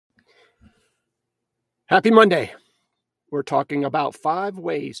Happy Monday. We're talking about 5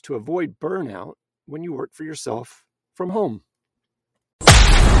 ways to avoid burnout when you work for yourself from home.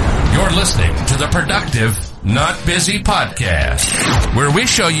 You're listening to the Productive, Not Busy podcast, where we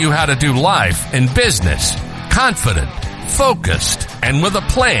show you how to do life and business confident, focused, and with a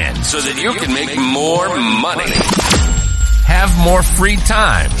plan so that you can make more money. Have more free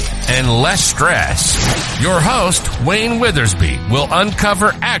time and less stress. Your host, Wayne Withersby, will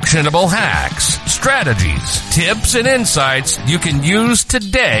uncover actionable hacks, strategies, tips, and insights you can use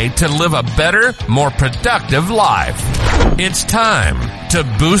today to live a better, more productive life. It's time to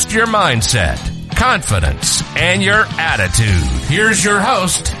boost your mindset, confidence, and your attitude. Here's your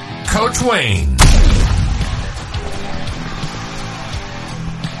host, Coach Wayne.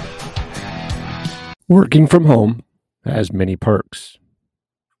 Working from home has many perks.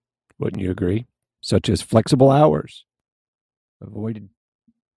 Wouldn't you agree? Such as flexible hours, avoided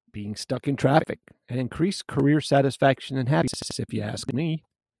being stuck in traffic, and increased career satisfaction and happiness, if you ask me.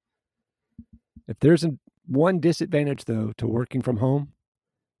 If there's one disadvantage, though, to working from home,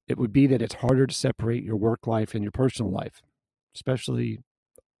 it would be that it's harder to separate your work life and your personal life, especially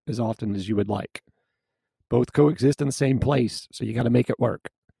as often as you would like. Both coexist in the same place, so you got to make it work.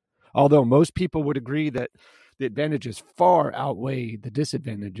 Although most people would agree that the advantages far outweigh the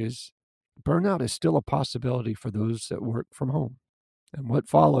disadvantages, burnout is still a possibility for those that work from home. And what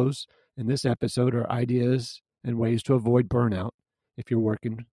follows in this episode are ideas and ways to avoid burnout if you're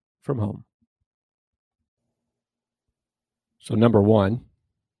working from home. So number 1,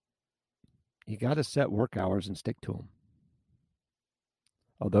 you got to set work hours and stick to them.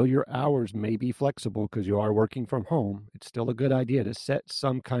 Although your hours may be flexible because you are working from home, it's still a good idea to set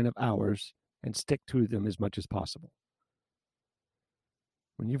some kind of hours and stick to them as much as possible.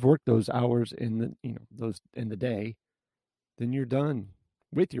 When you've worked those hours in the day, then you're done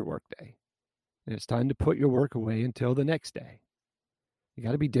with your work day. And it's time to put your work away until the next day. You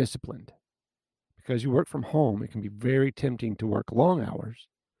got to be disciplined. Because you work from home, it can be very tempting to work long hours.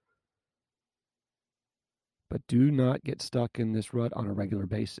 But do not get stuck in this rut on a regular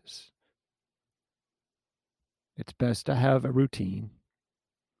basis. It's best to have a routine.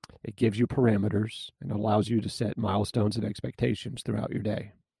 It gives you parameters and allows you to set milestones and expectations throughout your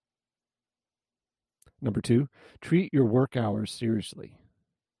day. Number 2, treat your work hours seriously.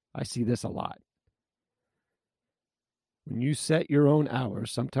 I see this a lot. When you set your own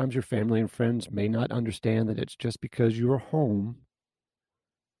hours, sometimes your family and friends may not understand that it's just because you're home.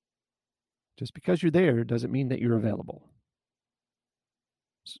 Just because you're there doesn't mean that you're available.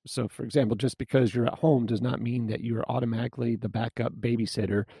 So, for example, just because you're at home does not mean that you are automatically the backup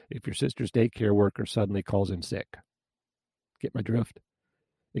babysitter if your sister's daycare worker suddenly calls in sick. Get my drift?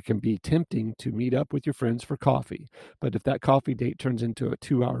 It can be tempting to meet up with your friends for coffee, but if that coffee date turns into a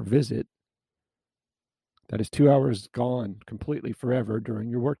 2-hour visit, that is 2 hours gone completely forever during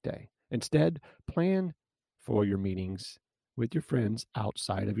your workday. Instead, plan for your meetings with your friends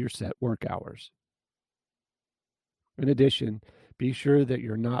outside of your set work hours. In addition, be sure that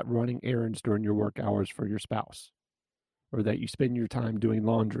you're not running errands during your work hours for your spouse, or that you spend your time doing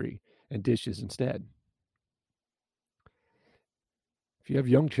laundry and dishes instead. If you have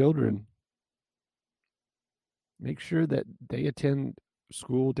young children, make sure that they attend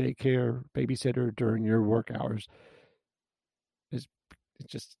school, daycare, babysitter during your work hours. It's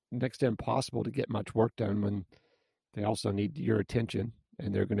just next to impossible to get much work done when they also need your attention,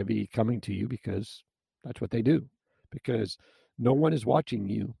 and they're going to be coming to you because that's what they do. Because no one is watching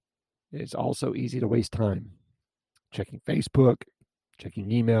you. It's also easy to waste time checking Facebook, checking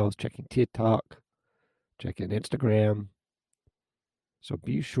emails, checking TikTok, checking Instagram. So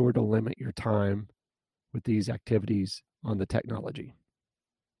be sure to limit your time with these activities on the technology.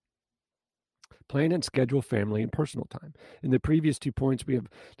 Plan and schedule family and personal time. In the previous 2 points, we have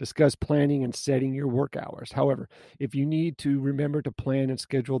discussed planning and setting your work hours. However, if you need to remember to plan and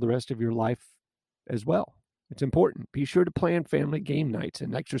schedule the rest of your life as well, it's important. Be sure to plan family game nights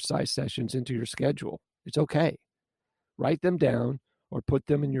and exercise sessions into your schedule. It's okay. Write them down or put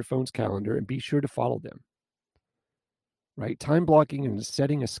them in your phone's calendar and be sure to follow them. Right? Time blocking and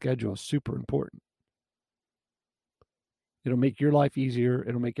setting a schedule is super important. It'll make your life easier.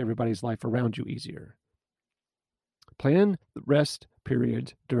 It'll make everybody's life around you easier. Plan the rest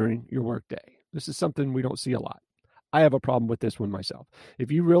periods during your workday. This is something we don't see a lot. I have a problem with this one myself. If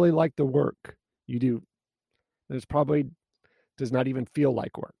you really like the work you do, this probably does not even feel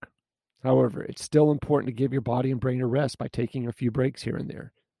like work. However, it's still important to give your body and brain a rest by taking a few breaks here and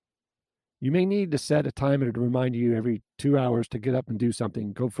there. You may need to set a timer to remind you every 2 hours to get up and do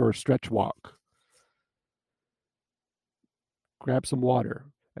something. Go for a stretch walk. Grab some water.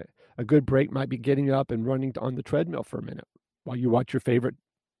 A good break might be getting up and running on the treadmill for a minute while you watch your favorite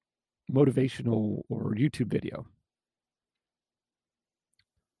motivational or YouTube video.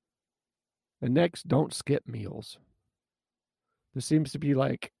 And next, don't skip meals. This seems to be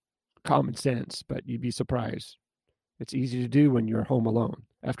like common sense, but you'd be surprised. It's easy to do when you're home alone.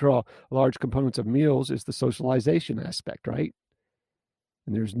 After all, large components of meals is the socialization aspect, right?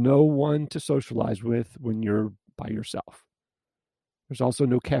 And there's no one to socialize with when you're by yourself. There's also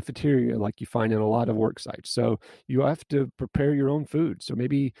no cafeteria like you find in a lot of work sites. So you have to prepare your own food. So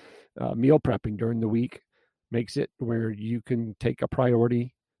maybe meal prepping during the week makes it where you can take a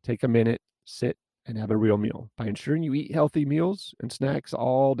priority, take a minute, sit, and have a real meal. By ensuring you eat healthy meals and snacks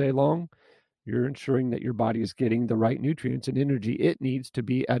all day long, you're ensuring that your body is getting the right nutrients and energy it needs to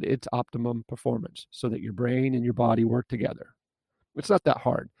be at its optimum performance so that your brain and your body work together. It's not that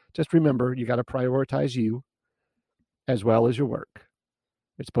hard. Just remember, you got to prioritize you as well as your work.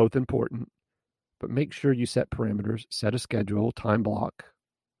 It's both important, but make sure you set parameters, set a schedule, time block.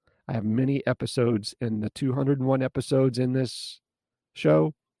 I have many episodes in the 201 episodes in this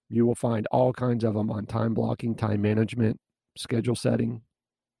show. You will find all kinds of them on time blocking, time management, schedule setting,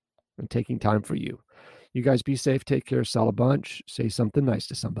 and taking time for you. You guys be safe, take care, sell a bunch, say something nice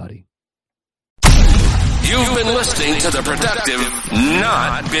to somebody. You've been listening to the Productive,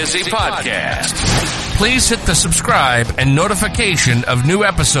 Not Busy podcast. Please hit the subscribe and notification of new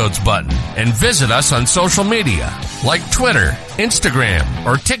episodes button and visit us on social media like Twitter, Instagram,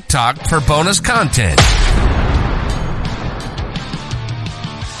 or TikTok for bonus content.